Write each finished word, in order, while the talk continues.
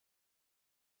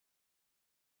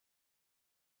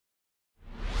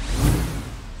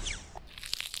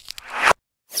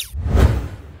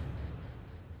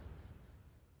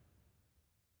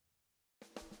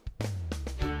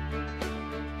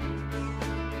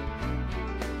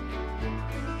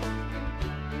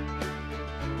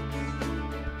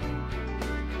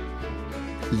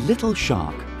Little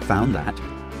Shark found that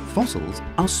fossils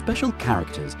are special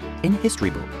characters in history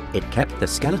book. It kept the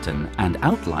skeleton and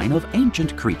outline of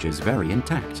ancient creatures very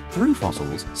intact. Through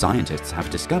fossils, scientists have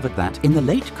discovered that in the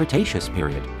late Cretaceous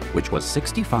period, which was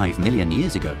 65 million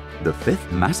years ago, the fifth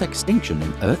mass extinction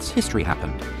in Earth's history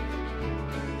happened.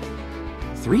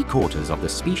 3/4 of the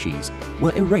species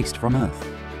were erased from Earth.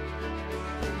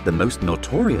 The most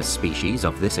notorious species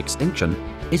of this extinction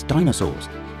is dinosaurs.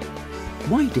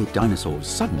 Why did dinosaurs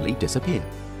suddenly disappear?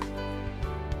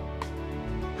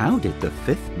 How did the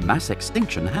fifth mass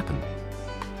extinction happen?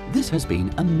 This has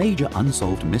been a major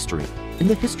unsolved mystery in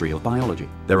the history of biology.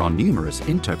 There are numerous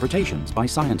interpretations by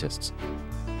scientists.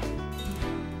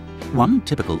 One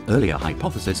typical earlier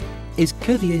hypothesis is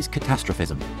Cuvier's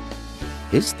catastrophism.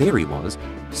 His theory was,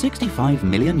 65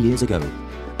 million years ago,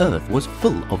 Earth was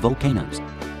full of volcanoes.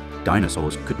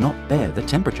 Dinosaurs could not bear the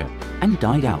temperature and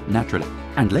died out naturally.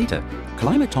 And later,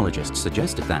 climatologists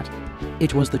suggested that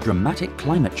it was the dramatic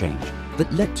climate change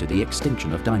that led to the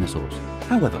extinction of dinosaurs.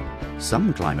 However,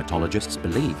 some climatologists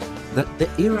believed that the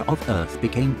era of Earth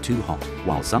became too hot,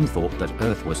 while some thought that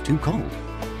Earth was too cold.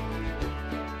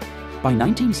 By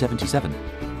 1977,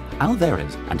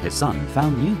 Alvarez and his son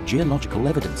found new geological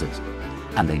evidences,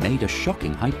 and they made a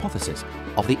shocking hypothesis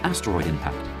of the asteroid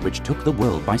impact, which took the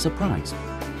world by surprise.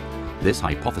 This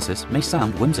hypothesis may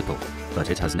sound whimsical,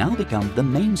 but it has now become the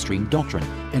mainstream doctrine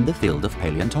in the field of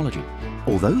paleontology.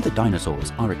 Although the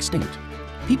dinosaurs are extinct,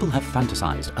 people have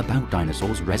fantasized about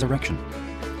dinosaurs' resurrection.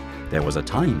 There was a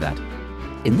time that,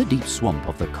 in the deep swamp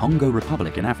of the Congo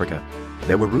Republic in Africa,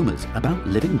 there were rumors about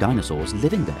living dinosaurs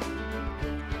living there.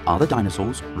 Are the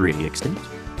dinosaurs really extinct?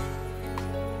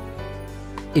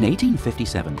 In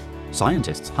 1857,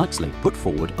 scientists Huxley put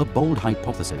forward a bold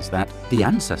hypothesis that the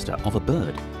ancestor of a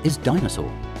bird is dinosaur.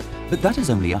 But that is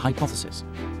only a hypothesis.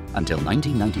 Until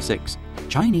 1996,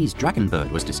 Chinese dragon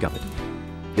bird was discovered.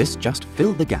 This just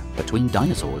filled the gap between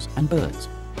dinosaurs and birds.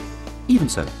 Even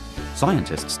so,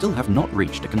 scientists still have not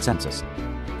reached a consensus.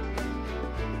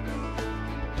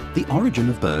 The origin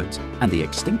of birds and the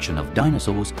extinction of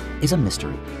dinosaurs is a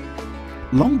mystery.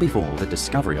 Long before the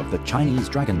discovery of the Chinese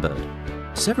dragon bird,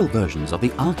 several versions of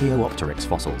the Archaeopteryx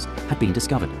fossils had been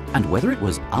discovered, and whether it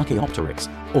was Archaeopteryx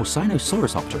or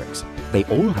Sinosauropteryx, they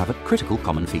all have a critical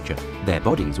common feature. Their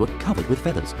bodies were covered with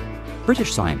feathers.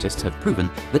 British scientists have proven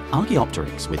that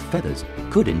Archaeopteryx with feathers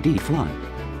could indeed fly.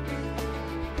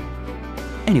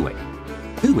 Anyway,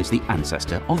 who is the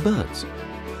ancestor of birds?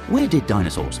 Where did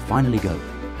dinosaurs finally go?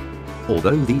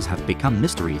 Although these have become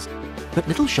mysteries, but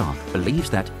Little Shark believes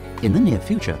that, in the near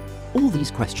future, all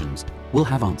these questions will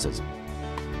have answers.